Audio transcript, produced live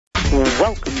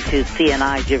Welcome to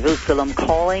CNI Jerusalem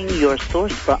Calling, your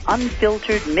source for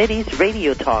unfiltered Mideast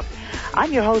radio talk.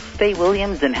 I'm your host, Faye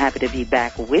Williams, and happy to be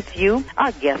back with you.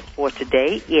 Our guest for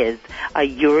today is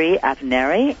Yuri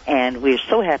Avnery, and we're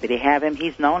so happy to have him.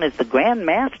 He's known as the Grand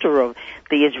Master of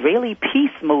the Israeli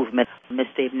Peace Movement.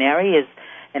 Mr. Avnery is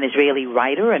an Israeli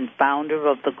writer and founder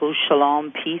of the Gush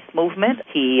Shalom Peace Movement.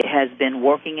 He has been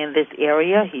working in this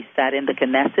area. He sat in the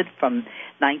Knesset from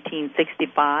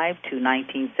 1965 to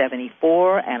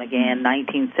 1974, and again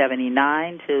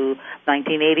 1979 to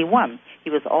 1981. He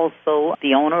was also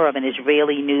the owner of an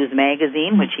Israeli news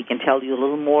magazine, which he can tell you a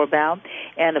little more about.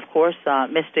 And, of course,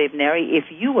 Mr. Avnery, if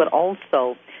you would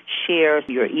also share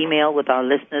your email with our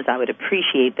listeners, I would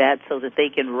appreciate that so that they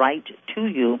can write to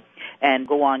you and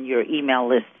go on your email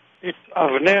list. It's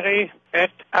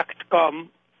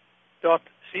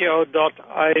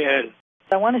avnery@actcom.co.il.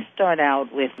 I want to start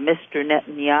out with Mr.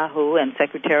 Netanyahu and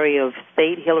Secretary of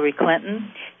State Hillary Clinton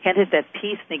hinted that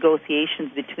peace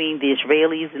negotiations between the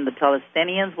Israelis and the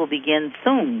Palestinians will begin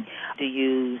soon. Do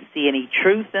you see any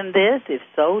truth in this? If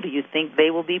so, do you think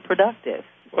they will be productive?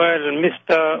 Well,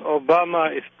 Mr.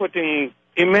 Obama is putting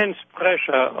immense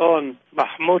pressure on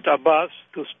Mahmoud Abbas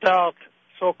to start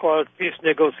so-called peace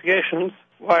negotiations,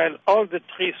 while all the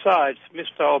three sides,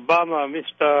 Mr. Obama,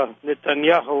 Mr.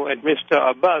 Netanyahu, and Mr.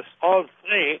 Abbas, all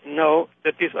three know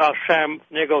that these are sham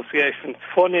negotiations,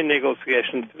 phony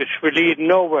negotiations, which will lead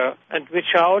nowhere, and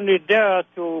which are only there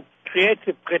to create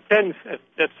the pretense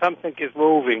that something is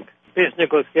moving. These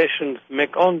negotiations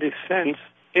make only sense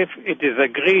if it is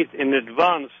agreed in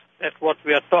advance that what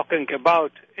we are talking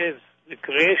about is the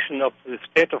creation of the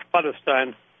State of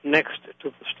Palestine next to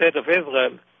the State of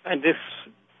Israel, and that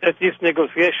these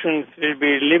negotiations will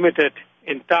be limited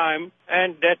in time,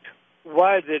 and that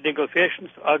while the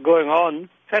negotiations are going on,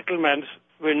 settlements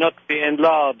will not be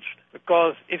enlarged.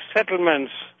 Because if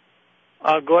settlements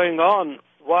are going on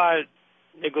while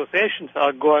negotiations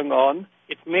are going on,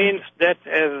 it means that,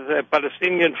 as a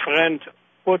Palestinian friend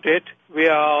put it, we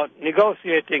are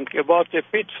negotiating about the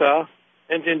pizza,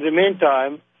 and in the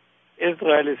meantime,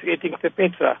 Israel is eating the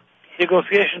pizza.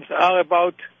 Negotiations are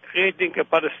about creating a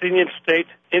Palestinian state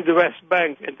in the West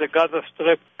Bank, in the Gaza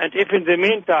Strip. And if in the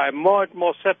meantime more and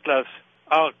more settlers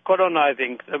are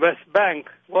colonizing the West Bank,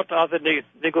 what are the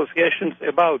negotiations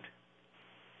about?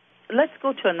 Let's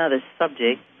go to another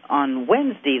subject. On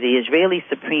Wednesday, the Israeli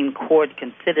Supreme Court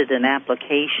considered an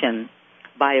application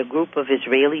by a group of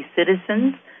Israeli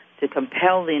citizens to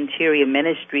compel the Interior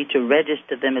Ministry to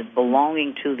register them as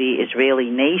belonging to the Israeli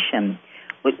nation.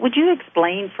 Would you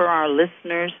explain for our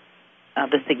listeners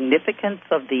the significance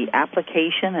of the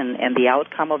application and the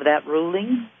outcome of that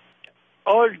ruling?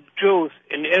 All Jews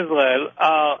in Israel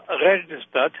are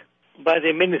registered by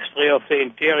the Ministry of the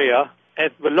Interior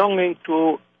as belonging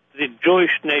to the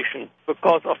Jewish nation,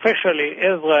 because officially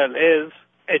Israel is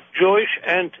a Jewish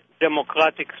and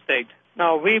democratic state.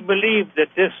 Now, we believe that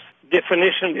this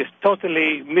definition is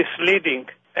totally misleading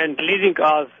and leading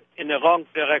us in the wrong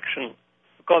direction,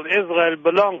 because Israel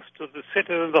belongs to the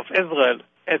citizens of Israel,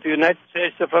 as the United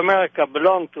States of America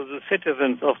belong to the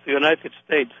citizens of the United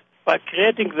States. By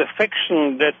creating the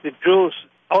fiction that the Jews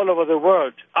all over the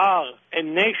world are a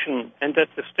nation and that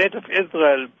the state of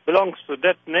Israel belongs to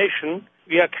that nation,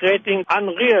 we are creating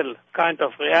unreal kind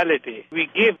of reality. We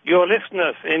give your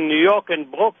listeners in New York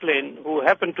and Brooklyn, who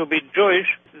happen to be Jewish,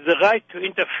 the right to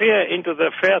interfere into the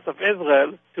affairs of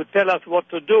Israel, to tell us what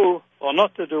to do or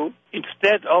not to do,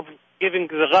 instead of giving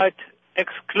the right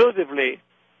exclusively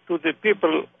to the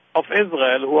people of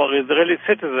Israel who are Israeli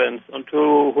citizens and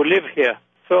who live here.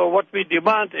 So what we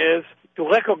demand is to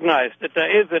recognize that there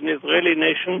is an Israeli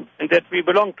nation and that we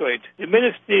belong to it. The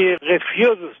ministry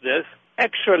refuses this.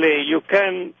 Actually, you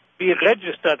can be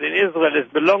registered in Israel as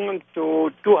belonging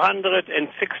to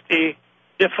 260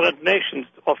 different nations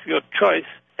of your choice,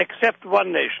 except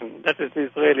one nation, that is the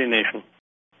Israeli nation.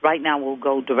 Right now we'll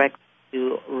go direct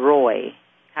to Roy.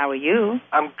 How are you?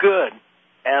 I'm good.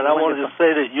 And I wanted to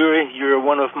say that you're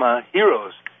one of my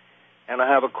heroes. And I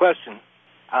have a question.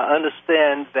 I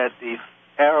understand that the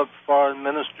Arab foreign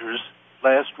ministers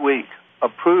last week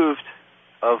approved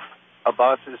of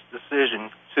Abbas's decision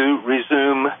to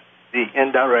resume the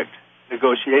indirect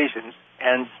negotiations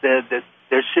and said that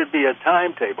there should be a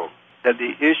timetable, that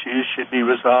the issues should be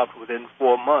resolved within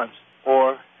 4 months,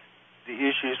 or the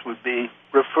issues would be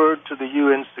referred to the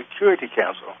UN Security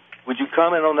Council. Would you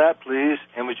comment on that, please?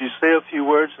 And would you say a few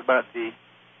words about the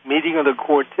meeting of the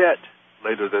quartet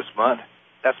later this month?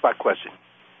 That's my question.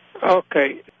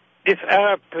 Okay. This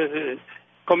Arab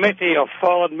Committee of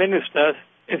Foreign Ministers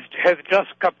has just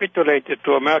capitulated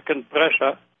to American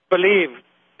pressure, believe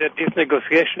that these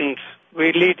negotiations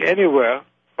will lead anywhere,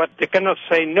 but they cannot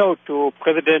say no to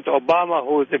President Obama,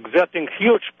 who is exerting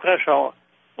huge pressure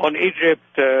on Egypt,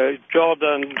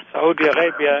 Jordan, Saudi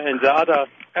Arabia, and the other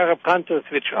Arab countries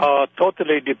which are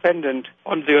totally dependent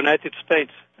on the United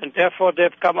States. And therefore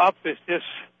they've come up with this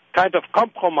kind of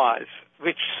compromise,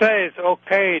 which says,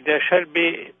 okay, there shall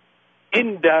be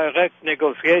indirect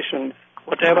negotiations,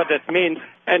 whatever that means,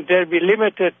 and they'll be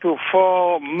limited to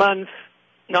 4 months.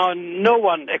 Now, no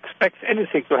one expects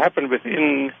anything to happen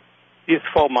within these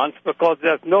 4 months because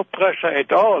there's no pressure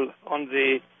at all on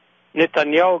the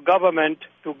Netanyahu government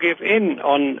to give in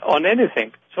on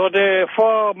anything. So the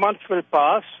 4 months will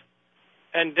pass,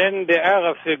 and then the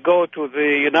Arabs will go to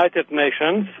the United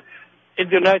Nations. In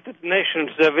the United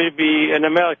Nations, there will be an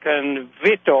American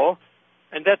veto,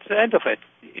 and that's the end of it.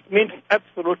 It means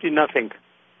absolutely nothing.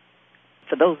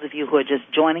 For those of you who are just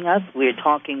joining us, we're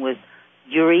talking with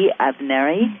Yuri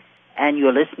Avnery, and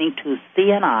you're listening to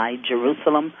CNI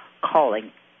Jerusalem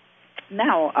Calling.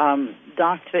 Now,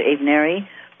 Dr. Avnery,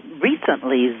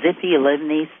 recently Zippy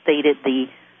Livni stated the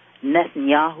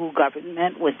Netanyahu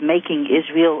government was making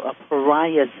Israel a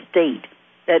pariah state.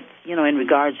 That's, in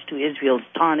regards to Israel's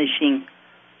tarnishing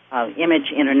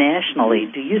image internationally.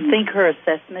 Do you think her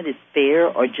assessment is fair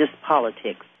or just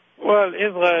politics? Well,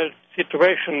 Israel's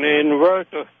situation in world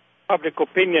public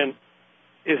opinion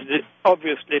is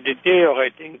obviously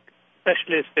deteriorating,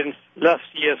 especially since last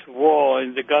year's war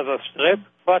in the Gaza Strip.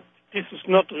 But this is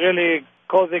not really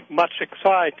causing much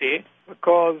anxiety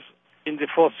because in the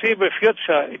foreseeable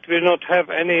future it will not have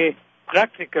any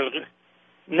practical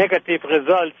negative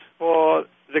results for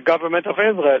the government of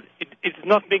Israel. It's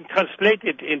not being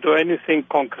translated into anything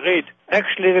concrete.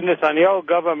 Actually, the Netanyahu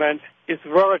government is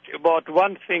worried about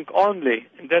one thing only,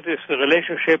 and that is the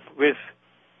relationship with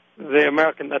the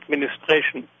American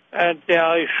administration. And they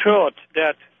are assured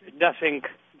that nothing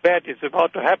bad is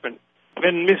about to happen.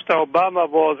 When Mr. Obama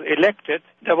was elected,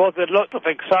 there was a lot of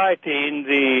anxiety in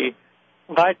the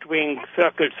right-wing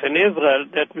circles in Israel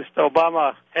that Mr.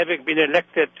 Obama, having been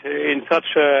elected in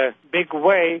such a big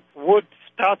way, would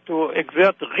start to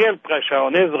exert real pressure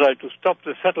on Israel to stop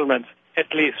the settlements, at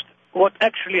least. What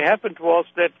actually happened was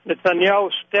that Netanyahu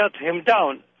stared him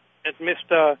down, and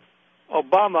Mr.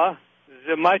 Obama,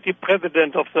 the mighty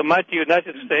president of the mighty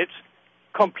United States,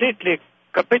 completely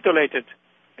capitulated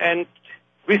and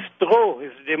withdrew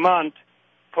his demand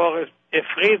for a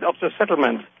freeze of the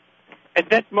settlement. At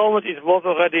that moment, it was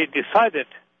already decided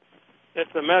that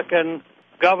the American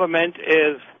government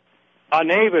is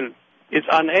unable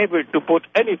to put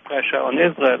any pressure on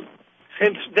Israel.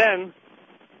 Since then,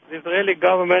 the Israeli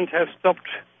government has stopped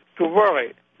to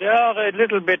worry. They are a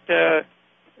little bit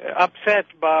upset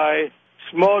by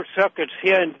small circuits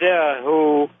here and there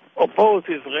who oppose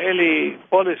Israeli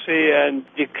policy and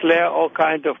declare all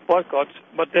kinds of boycotts,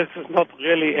 but this is not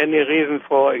really any reason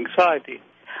for anxiety.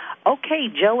 Okay,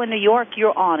 Joe in New York,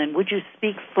 you're on, and would you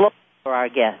speak slow for our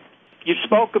guest? You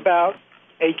spoke about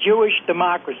a Jewish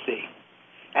democracy.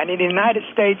 And in the United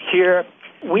States here,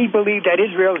 we believe that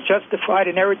Israel is justified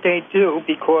in everything they do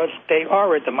because they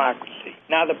are a democracy.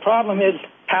 Now, the problem is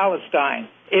Palestine.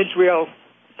 Israel,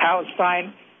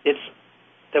 Palestine, it's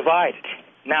divided.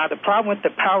 Now, the problem with the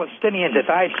Palestinians, as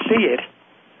I see it,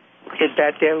 is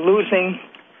that they're losing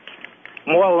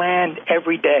more land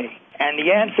every day. And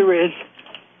the answer is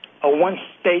a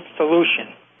one-state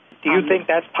solution. Do you think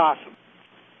that's possible?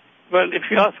 Well, if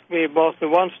you ask me about the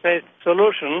one-state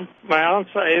solution, my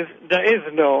answer is there is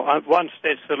no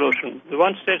one-state solution. The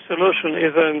one-state solution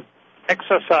is an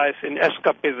exercise in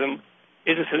escapism.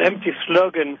 It is an empty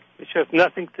slogan which has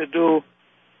nothing to do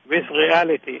with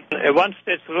reality. A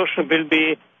one-state solution will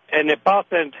be an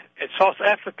apartheid, a South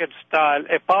African-style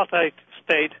apartheid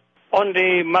state,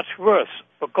 only much worse,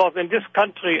 because in this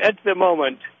country at the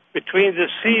moment, between the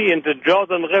sea and the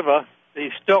Jordan River, the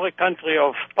historic country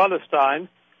of Palestine,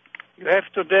 you have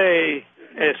today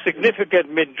a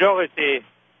significant majority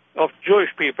of Jewish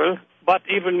people, but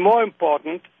even more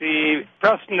important, the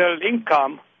personal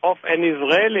income of an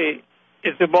Israeli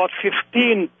is about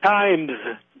 15 times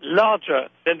larger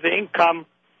than the income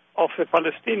of a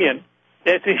Palestinian.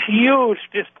 There's a huge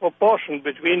disproportion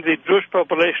between the Jewish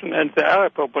population and the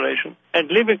Arab population, and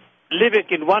living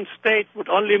in one state would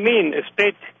only mean a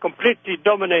state completely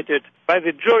dominated by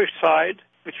the Jewish side,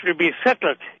 which will be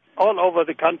settled all over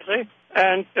the country,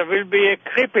 and there will be a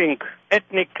creeping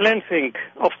ethnic cleansing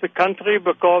of the country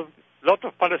because a lot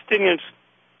of Palestinians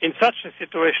in such a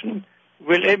situation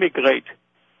will emigrate.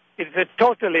 It's a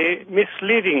totally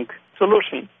misleading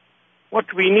solution. What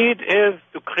we need is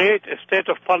to create a state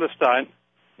of Palestine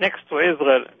next to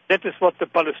Israel. That is what the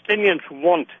Palestinians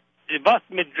want. the vast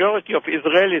majority of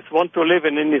Israelis want to live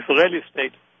in an Israeli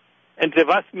state, and the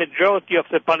vast majority of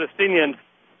the Palestinians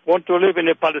want to live in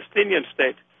a Palestinian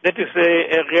state. That is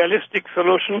a realistic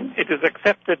solution. It is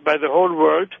accepted by the whole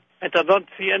world, and I don't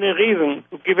see any reason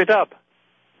to give it up.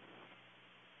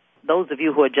 Those of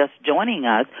you who are just joining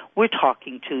us, we're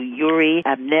talking to Yuri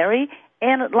Avnery,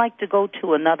 and I'd like to go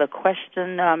to another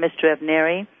question, Mr.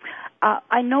 Avnery.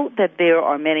 I note that there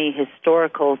are many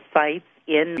historical sites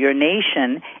in your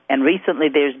nation, and recently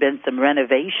there's been some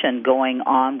renovation going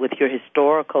on with your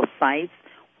historical sites.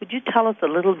 Would you tell us a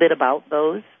little bit about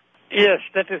those? Yes,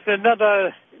 that is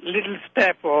another little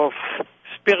step of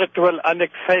spiritual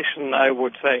annexation, I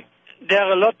would say. There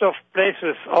are a lot of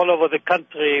places all over the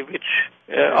country which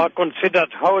are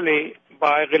considered holy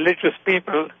by religious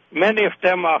people. Many of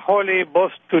them are holy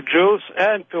both to Jews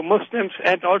and to Muslims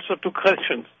and also to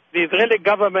Christians. The Israeli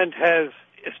government has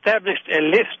established a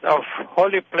list of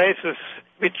holy places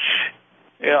which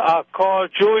are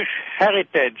called Jewish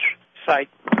heritage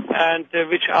sites and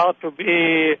which are to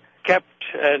be kept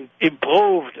and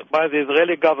improved by the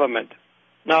Israeli government.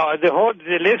 Now,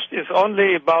 the list is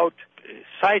only about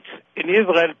sites in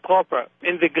Israel proper,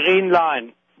 in the Green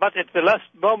Line. But at the last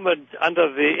moment,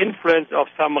 under the influence of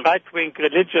some right-wing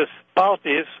religious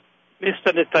parties,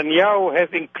 Mr. Netanyahu has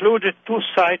included two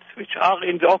sites which are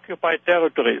in the occupied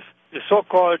territories. The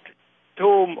so-called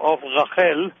tomb of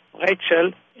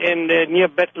Rachel, near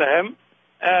Bethlehem,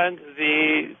 and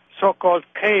the so-called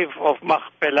cave of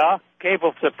Machpelah, cave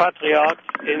of the patriarchs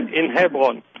in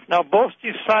Hebron. Now, both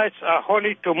these sites are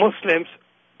holy to Muslims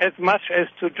as much as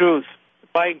to Jews.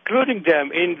 By including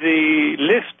them in the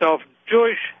list of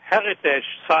Jewish heritage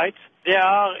sites, they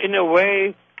are, in a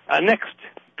way, annexed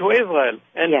to Israel.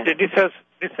 And yes,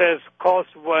 this has caused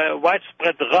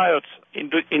widespread riots in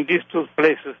these two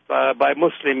places by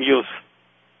Muslim youth.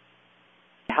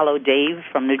 Hello, Dave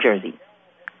from New Jersey.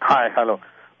 Hi, hello.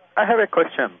 I have a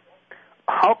question.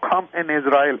 How come in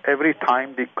Israel every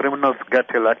time the criminals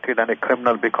get elected and a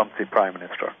criminal becomes the prime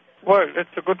minister? Well, that's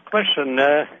a good question.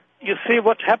 You see,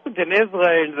 what happened in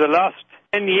Israel in the last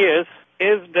 10 years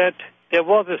is that there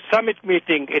was a summit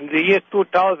meeting in the year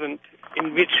 2000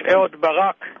 in which Ehud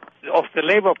Barak of the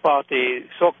Labour Party,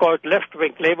 so-called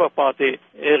left-wing Labour Party,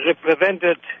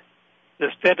 represented the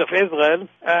state of Israel.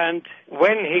 And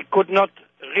when he could not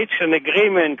reach an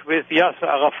agreement with Yasser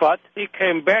Arafat, he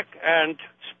came back and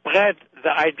spread the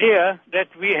idea that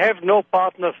we have no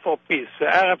partners for peace. The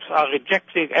Arabs are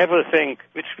rejecting everything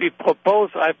which we propose.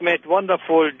 I've made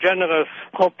wonderful, generous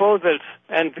proposals,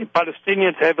 and the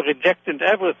Palestinians have rejected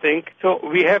everything, so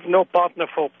we have no partner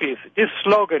for peace. This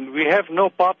slogan, we have no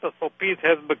partner for peace,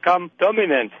 has become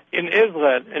dominant in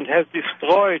Israel and has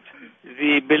destroyed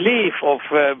the belief of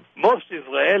most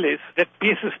Israelis that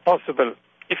peace is possible.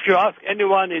 If you ask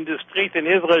anyone in the street in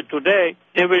Israel today,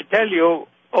 they will tell you,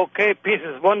 okay, peace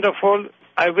is wonderful.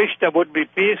 I wish there would be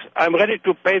peace. I'm ready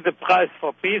to pay the price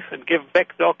for peace and give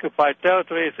back the occupied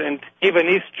territories and even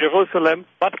East Jerusalem.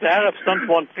 But the Arabs don't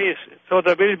want peace, so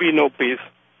there will be no peace.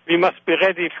 We must be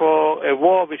ready for a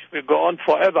war which will go on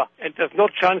forever, and there's no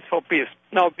chance for peace.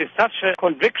 Now, with such a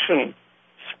conviction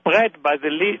spread by the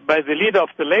leader of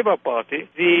the Labour Party,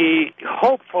 the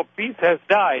hope for peace has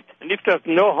died. And if there's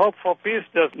no hope for peace,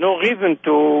 there's no reason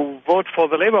to vote for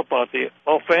the Labour Party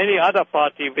or for any other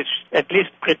party which at least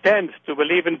pretends to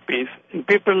believe in peace. And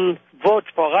people vote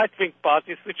for right-wing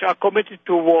parties which are committed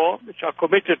to war, which are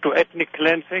committed to ethnic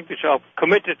cleansing, which are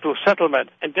committed to settlement.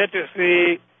 And that is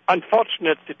the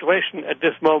unfortunate situation at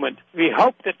this moment. We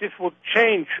hope that this would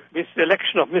change with the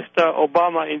election of Mr.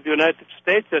 Obama in the United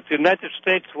States, that the United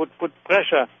States would put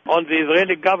pressure on the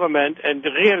Israeli government and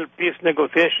the real peace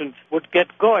negotiations would get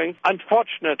going.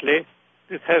 Unfortunately,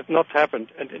 this has not happened.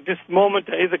 And at this moment,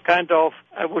 there is a kind of,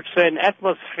 I would say, an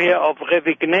atmosphere of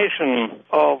resignation,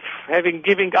 of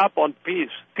giving up on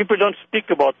peace. People don't speak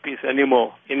about peace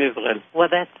anymore in Israel. Well,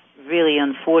 that's really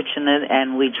unfortunate,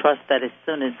 and we trust that as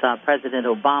soon as President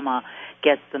Obama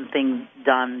gets some things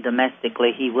done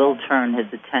domestically, he will turn his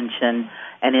attention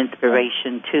and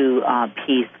inspiration to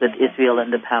peace with Israel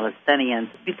and the Palestinians.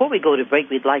 Before we go to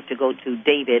break, we'd like to go to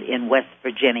David in West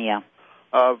Virginia.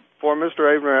 For Mr.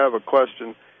 Avnery, I have a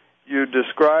question. You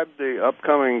described the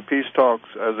upcoming peace talks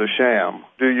as a sham.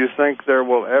 Do you think there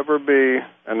will ever be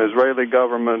an Israeli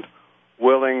government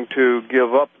willing to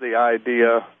give up the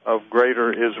idea of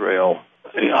greater Israel?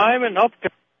 I'm an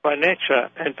optimist by nature,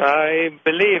 and I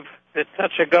believe that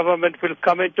such a government will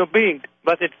come into being,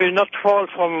 but it will not fall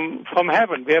from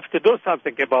heaven. We have to do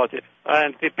something about it.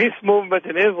 And the peace movement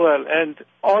in Israel and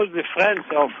all the friends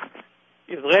of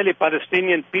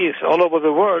Israeli-Palestinian peace all over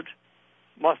the world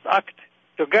must act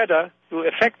together to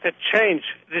effect a change.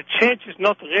 The change is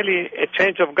not really a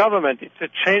change of government. It's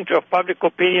a change of public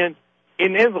opinion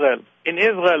in Israel. In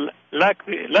Israel, like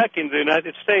in the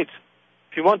United States,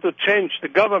 if you want to change the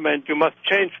government, you must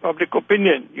change public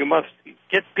opinion. You must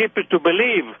get people to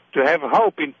believe, to have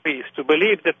hope in peace, to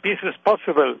believe that peace is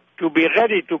possible, to be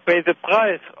ready to pay the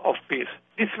price of peace.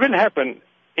 This will happen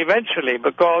eventually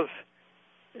because,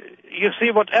 you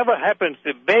see, whatever happens,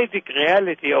 the basic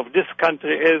reality of this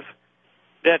country is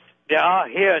that there are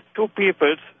here two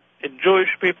peoples, a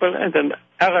Jewish people and an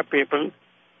Arab people,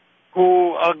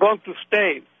 who are going to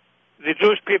stay. The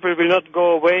Jewish people will not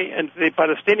go away, and the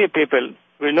Palestinian people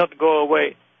will not go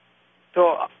away. So,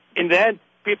 in the end,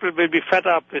 people will be fed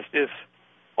up with this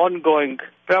ongoing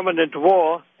permanent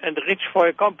war and reach for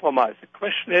a compromise. The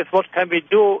question is, what can we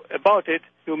do about it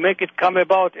to make it come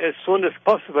about as soon as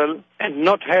possible and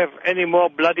not have any more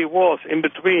bloody wars in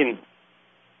between?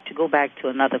 To go back to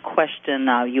another question,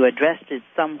 you addressed it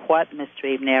somewhat, Mr.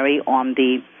 Avnery, on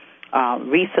the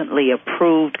recently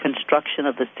approved construction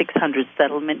of the 600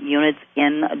 settlement units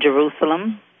in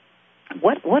Jerusalem.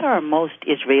 What are most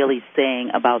Israelis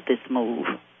saying about this move?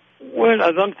 Well,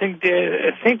 I don't think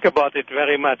they think about it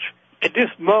very much. At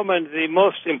this moment, the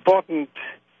most important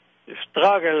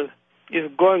struggle is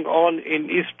going on in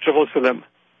East Jerusalem.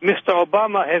 Mr.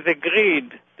 Obama has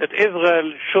agreed that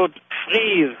Israel should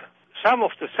freeze some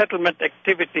of the settlement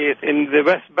activities in the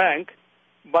West Bank,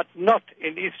 but not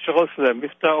in East Jerusalem.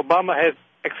 Mr. Obama has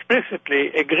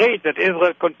explicitly agreed that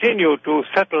Israel continue to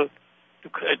set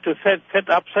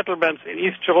up settlements in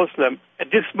East Jerusalem.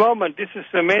 At this moment, this is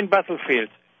the main battlefield.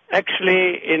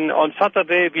 Actually, on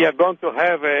Saturday, we are going to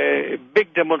have a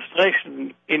big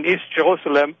demonstration in East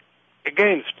Jerusalem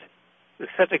against the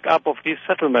setting up of these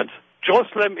settlements.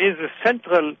 Jerusalem is a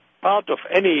central part of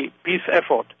any peace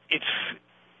effort. It's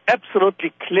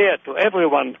absolutely clear to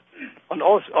everyone on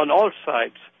all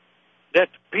sides that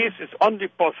peace is only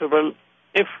possible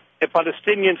if a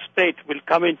Palestinian state will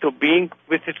come into being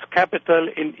with its capital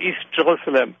in East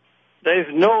Jerusalem. There is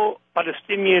no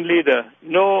Palestinian leader,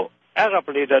 no Arab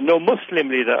leader, no Muslim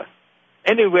leader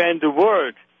anywhere in the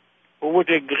world who would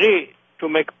agree to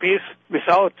make peace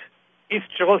without East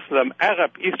Jerusalem,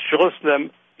 Arab East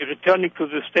Jerusalem, returning to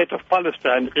the state of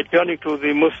Palestine, returning to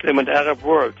the Muslim and Arab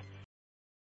world.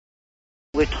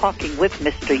 We're talking with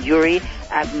Mr. Yuri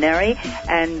Avnery,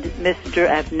 and Mr.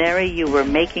 Avnery, you were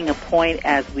making a point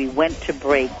as we went to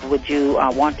break. Would you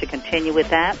want to continue with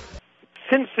that?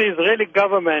 Since the Israeli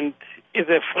government is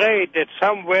afraid that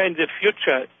somewhere in the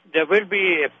future there will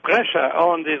be a pressure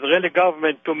on the Israeli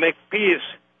government to make peace,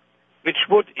 which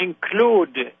would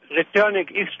include returning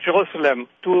East Jerusalem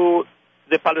to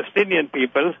the Palestinian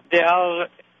people, they are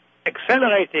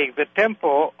accelerating the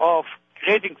tempo of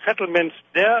creating settlements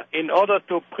there in order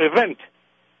to prevent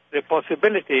the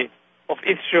possibility of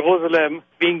East Jerusalem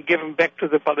being given back to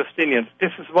the Palestinians.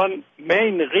 This is one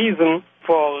main reason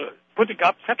for putting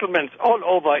up settlements all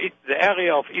over the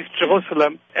area of East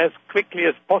Jerusalem as quickly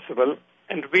as possible,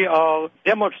 and we are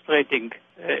demonstrating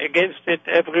against it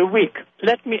every week.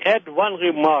 Let me add one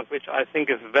remark which I think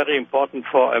is very important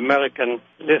for American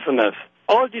listeners.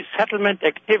 All this settlement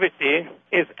activity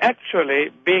is actually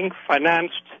being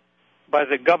financed by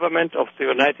the government of the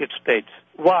United States.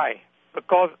 Why?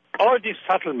 Because all these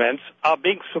settlements are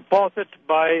being supported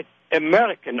by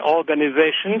American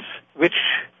organizations which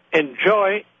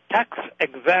enjoy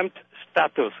tax-exempt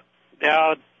status. There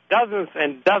are dozens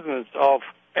and dozens of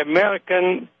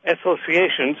American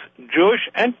associations, Jewish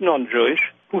and non-Jewish,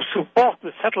 who support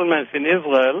the settlements in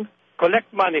Israel,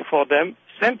 collect money for them,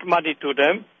 send money to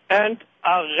them, and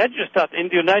are registered in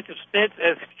the United States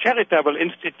as charitable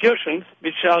institutions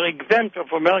which are exempt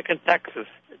of American taxes.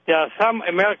 There are some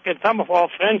of our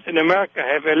friends in America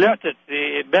have alerted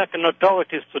the American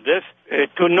authorities to this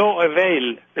to no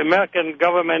avail. The American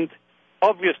government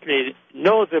obviously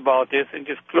knows about this and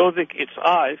is closing its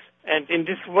eyes. And in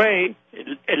this way,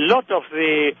 a lot of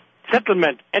the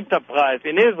settlement enterprise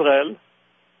in Israel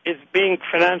is being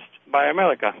financed by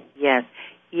America. Yes.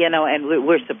 You know, and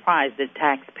we're surprised that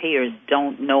taxpayers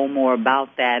don't know more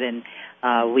about that, and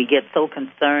we get so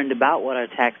concerned about what our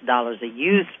tax dollars are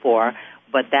used for,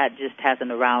 but that just hasn't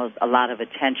aroused a lot of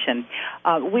attention.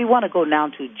 We want to go now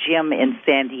to Jim in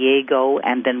San Diego,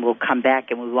 and then we'll come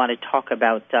back and we want to talk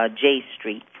about J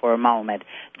Street for a moment.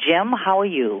 Jim, how are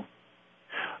you?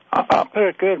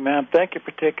 Very good, ma'am. Thank you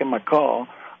for taking my call.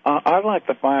 I'd like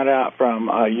to find out from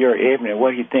your evening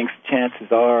what he thinks the chances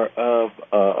are of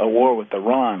a war with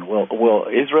Iran. Will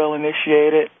Israel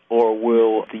initiate it, or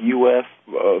will the U.S.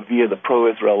 Via the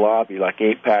pro-Israel lobby like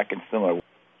AIPAC and similar?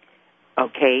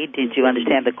 Okay. Did you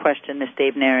understand the question,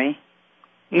 Mr. Avnery?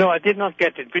 No, I did not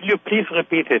get it. Will you please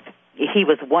repeat it? He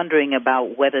was wondering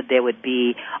about whether there would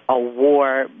be a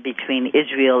war between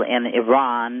Israel and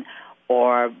Iran,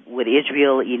 or would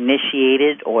Israel initiate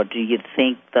it, or do you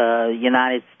think the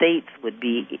United States would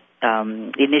be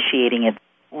initiating it?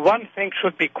 One thing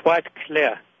should be quite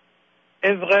clear.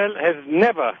 Israel has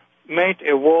never made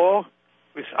a war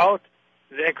without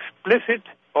the explicit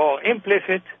or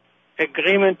implicit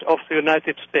agreement of the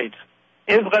United States.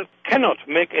 Israel cannot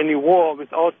make any war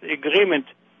without the agreement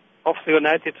of the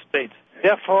United States.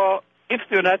 Therefore, if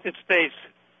the United States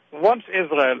wants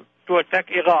Israel to attack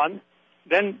Iran,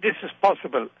 then this is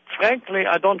possible. Frankly,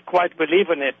 I don't quite believe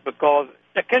in it, because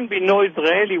there can be no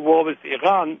Israeli war with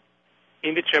Iran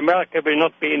in which America will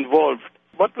not be involved.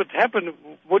 What would happen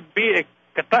would be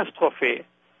a catastrophe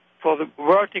for the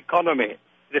world economy.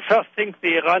 The first thing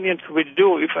the Iranians will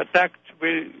do if attacked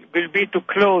will be to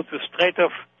close the Strait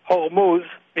of Hormuz,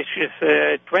 which is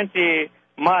 20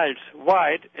 miles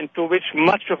wide, into which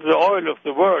much of the oil of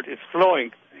the world is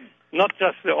flowing. Not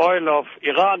just the oil of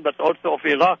Iran, but also of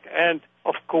Iraq and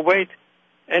of Kuwait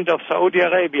and of Saudi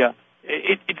Arabia.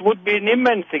 It would be an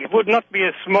immense thing. It would not be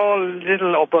a small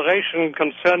little operation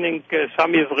concerning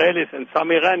some Israelis and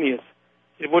some Iranians.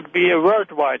 It would be a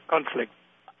worldwide conflict.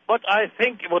 What I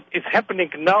think what is happening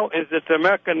now is that the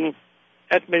American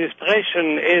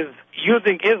administration is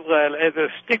using Israel as a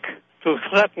stick to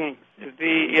threaten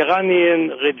the Iranian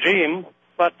regime,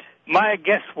 but my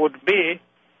guess would be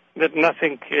that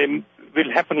nothing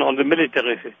will happen on the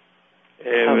military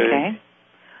Okay.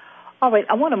 All right,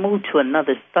 I want to move to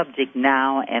another subject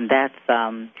now, and that's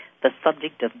the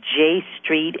subject of J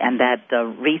Street and that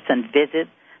recent visit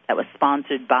that was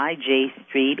sponsored by J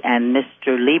Street and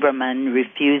Mr. Lieberman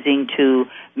refusing to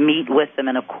meet with them.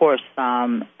 And, of course,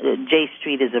 J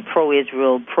Street is a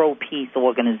pro-Israel, pro-peace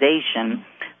organization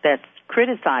that's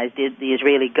criticized the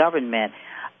Israeli government.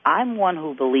 I'm one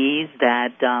who believes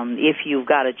that if you've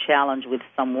got a challenge with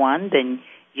someone, then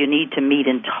you need to meet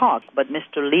and talk. But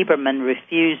Mr. Lieberman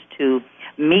refused to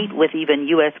meet with even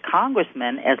U.S.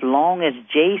 congressmen as long as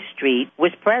J Street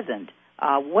was present.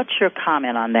 What's your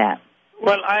comment on that?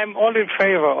 Well, I'm all in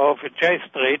favor of J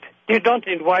Street. They don't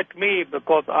invite me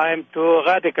because I'm too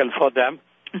radical for them.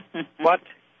 But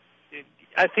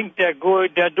I think they're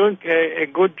good. They're doing a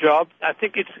good job. I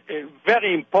think it's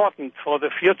very important for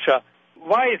the future.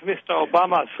 Why is Mr.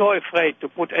 Obama so afraid to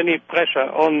put any pressure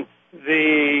on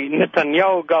the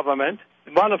Netanyahu government?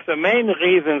 One of the main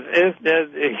reasons is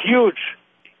there's a huge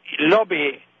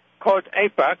lobby called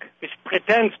AIPAC, which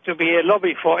pretends to be a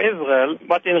lobby for Israel,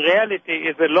 but in reality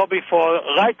is a lobby for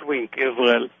right-wing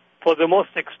Israel, for the most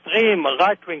extreme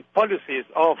right-wing policies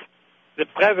of the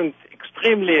present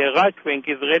extremely right-wing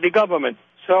Israeli government.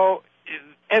 So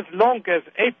as long as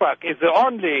AIPAC is the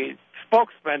only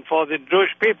spokesman for the Jewish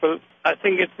people, I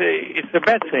think it's a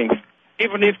bad thing.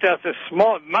 Even if there's a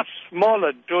much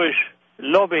smaller Jewish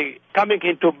lobby coming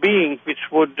into being, which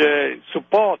would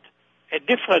support a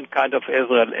different kind of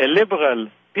Israel, a liberal,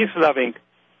 peace-loving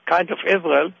kind of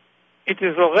Israel, it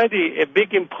is already a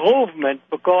big improvement,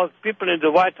 because people in the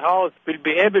White House will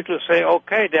be able to say,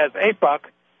 okay, there's AIPAC,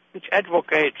 which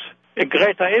advocates a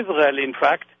greater Israel, in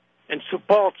fact, and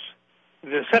supports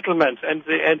the settlements and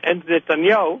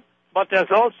Netanyahu, but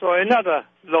there's also another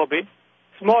lobby,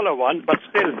 smaller one, but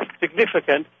still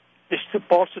significant, which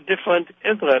supports a different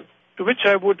Israel. To which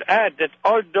I would add that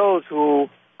all those who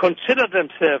consider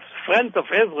themselves friends of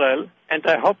Israel, and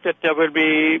I hope that there will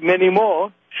be many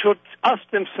more, should ask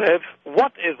themselves,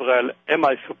 what Israel am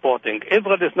I supporting?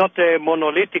 Israel is not a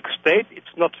monolithic state.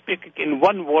 It's not speaking in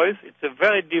one voice. It's a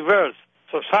very diverse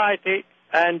society,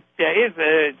 and there is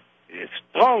a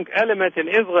strong element in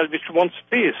Israel which wants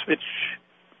peace,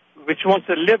 which wants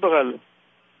a liberal,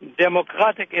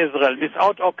 democratic Israel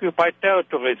without occupied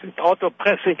territories, without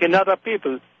oppressing another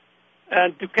people.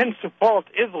 And you can support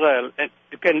Israel, and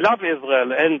you can love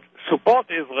Israel and support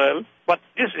Israel, but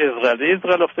this Israel, the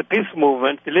Israel of the peace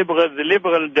movement, the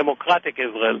liberal democratic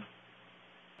Israel.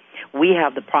 We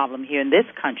have the problem here in this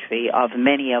country of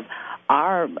many of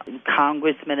our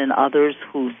congressmen and others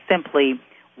who simply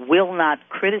will not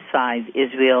criticize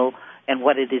Israel and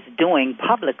what it is doing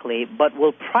publicly, but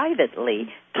will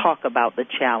privately talk about the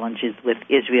challenges with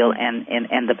Israel and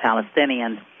the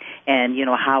Palestinians, and you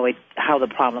know how the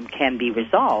problem can be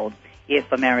resolved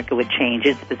if America would change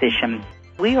its position.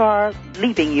 We are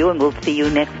leaving you, and we'll see you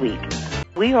next week.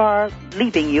 We are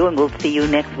leaving you, and we'll see you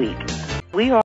next week. We are